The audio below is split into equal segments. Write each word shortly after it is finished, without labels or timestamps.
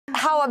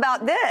how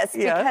about this?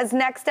 Yeah. Because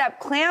next up,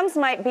 clams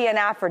might be an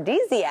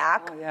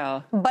aphrodisiac, Oh,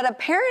 yeah. but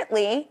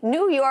apparently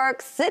New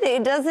York City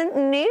doesn't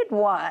need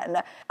one.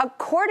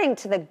 According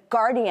to The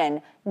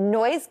Guardian,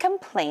 noise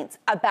complaints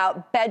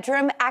about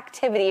bedroom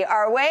activity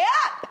are way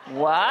up.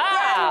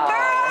 Wow. From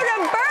borough to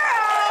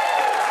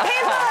borough,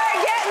 people are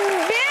getting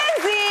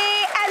busy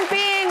and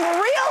being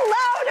real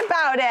loud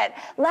about it.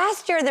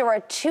 Last year, there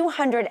were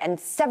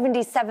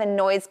 277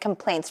 noise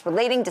complaints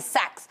relating to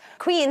sex.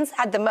 Queens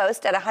had the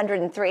most at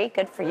 103.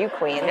 Good for you,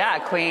 Queens. Yeah,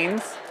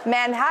 Queens.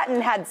 Manhattan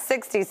had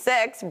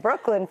 66,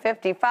 Brooklyn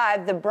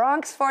 55, the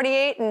Bronx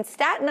 48, and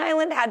Staten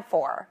Island had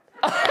 4.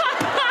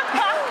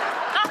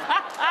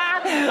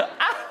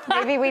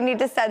 Maybe we need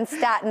to send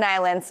Staten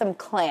Island some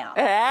clams.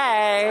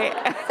 Hey.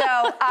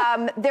 So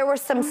there were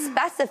some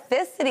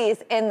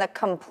specificities in the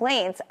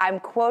complaints.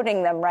 I'm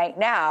quoting them right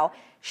now.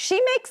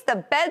 She makes the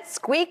bed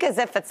squeak as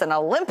if it's an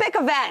Olympic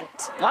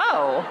event.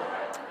 Oh.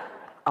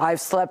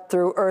 I've slept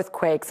through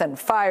earthquakes and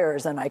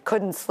fires, and I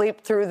couldn't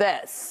sleep through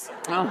this.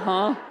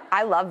 Uh-huh.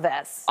 I love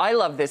this. I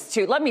love this,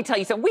 too. Let me tell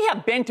you something. We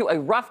have been through a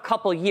rough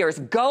couple years.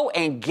 Go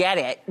and get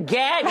it.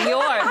 Get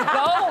yours.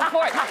 Go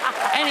for it.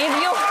 And if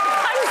you...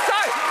 I'm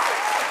sorry.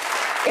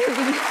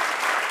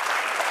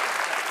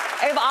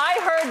 If I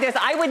heard this,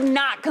 I would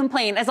not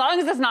complain, as long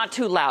as it's not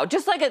too loud.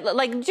 Just like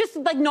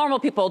normal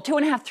people,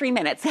 2.5, 3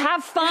 minutes.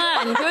 Have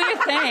fun. Do your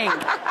thing.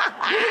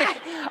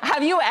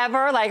 Have you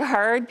ever,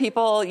 heard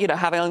people,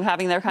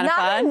 having their kind of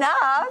fun?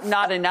 Not enough.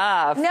 Not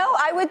enough. No,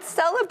 I would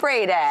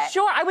celebrate it.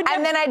 Sure, I would.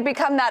 And then I'd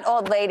become that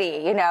old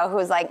lady,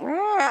 who's like,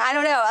 I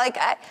don't know.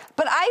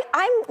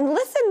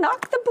 Listen,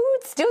 knock the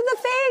boots, do the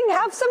thing,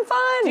 have some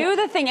fun. Do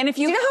the thing. And if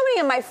you... Do you know how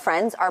many of my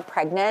friends are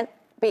pregnant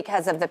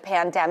because of the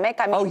pandemic?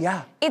 I mean, oh,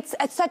 yeah. It's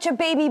such a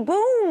baby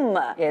boom.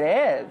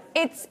 It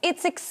is.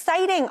 It's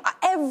exciting.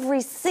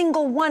 Every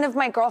single one of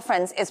my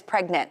girlfriends is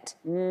pregnant.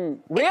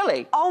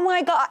 Really? Oh,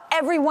 my God.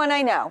 Everyone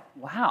I know.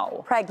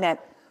 Wow. Pregnant.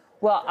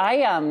 Well,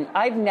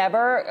 I've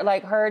never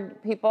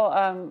heard people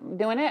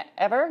doing it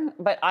ever,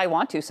 but I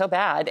want to so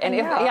bad. And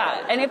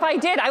if I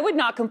did, I would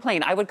not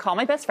complain. I would call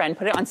my best friend,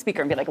 put it on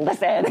speaker, and be like,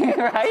 "Listen,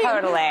 right?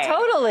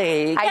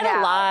 Totally. Get a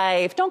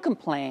life. Don't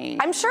complain."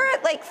 I'm sure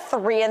at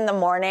 3 in the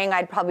morning,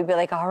 I'd probably be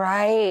like, "All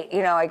right,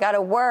 I got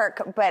to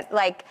work," but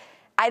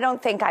I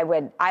don't think I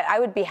would. I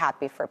would be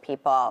happy for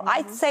people.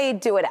 I'd say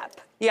do it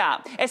up.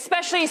 Yeah,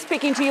 especially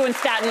speaking to you in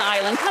Staten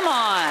Island. Come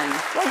on.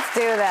 Let's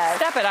do this.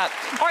 Step it up.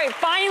 All right,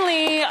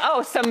 finally,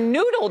 some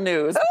noodle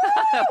news.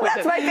 Ooh,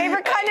 that's my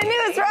favorite kind of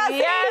news, Rosie.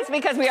 Yes,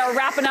 because we are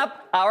wrapping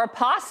up our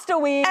pasta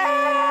week.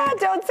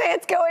 Don't say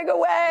it's going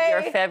away.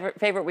 Your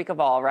favorite week of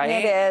all, right?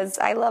 It is.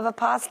 I love a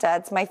pasta.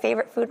 It's my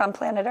favorite food on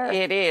planet Earth.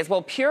 It is.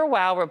 Well, Pure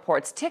Wow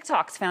reports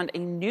TikTok's found a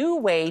new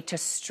way to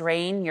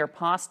strain your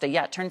pasta.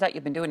 Yeah, it turns out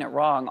you've been doing it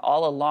wrong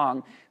all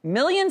along.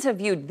 Millions have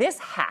viewed this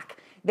hack.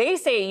 They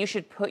say you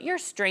should put your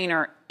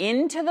strainer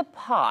into the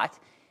pot,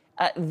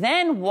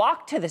 then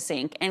walk to the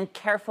sink and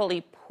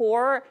carefully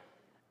pour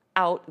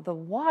out the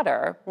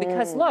water.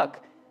 Because look,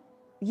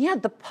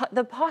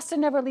 the pasta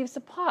never leaves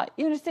the pot.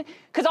 You understand?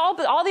 Because all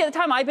the other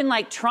time I've been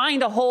trying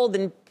to hold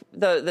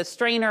the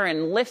strainer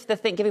and lift the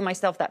thing, giving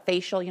myself that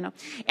facial,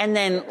 and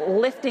then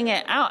lifting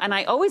it out. And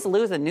I always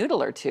lose a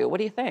noodle or two. What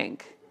do you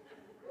think?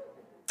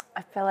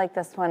 I feel like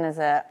this one is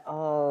a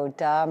oh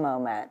duh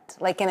moment,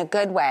 in a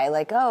good way.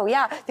 Oh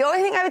yeah. The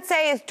only thing I would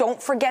say is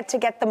don't forget to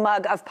get the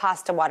mug of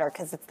pasta water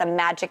because it's the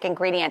magic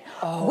ingredient.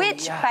 Oh,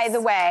 which, yes. by the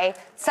way,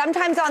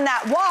 sometimes on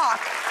that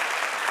walk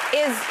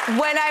is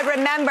when I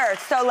remember.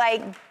 So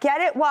get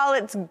it while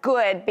it's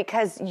good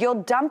because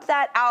you'll dump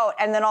that out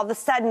and then all of a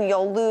sudden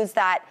you'll lose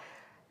that.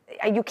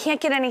 You can't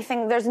get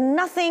anything. There's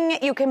nothing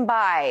you can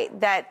buy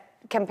that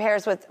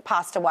compares with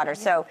pasta water.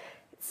 So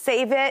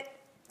save it.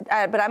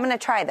 But I'm going to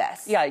try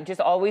this. Yeah, just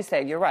always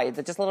say, you're right,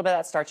 just a little bit of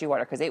that starchy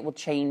water because it will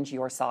change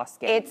your sauce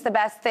game. It's the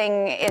best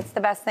thing. It's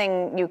the best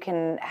thing you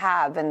can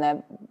have in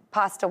the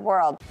pasta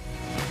world.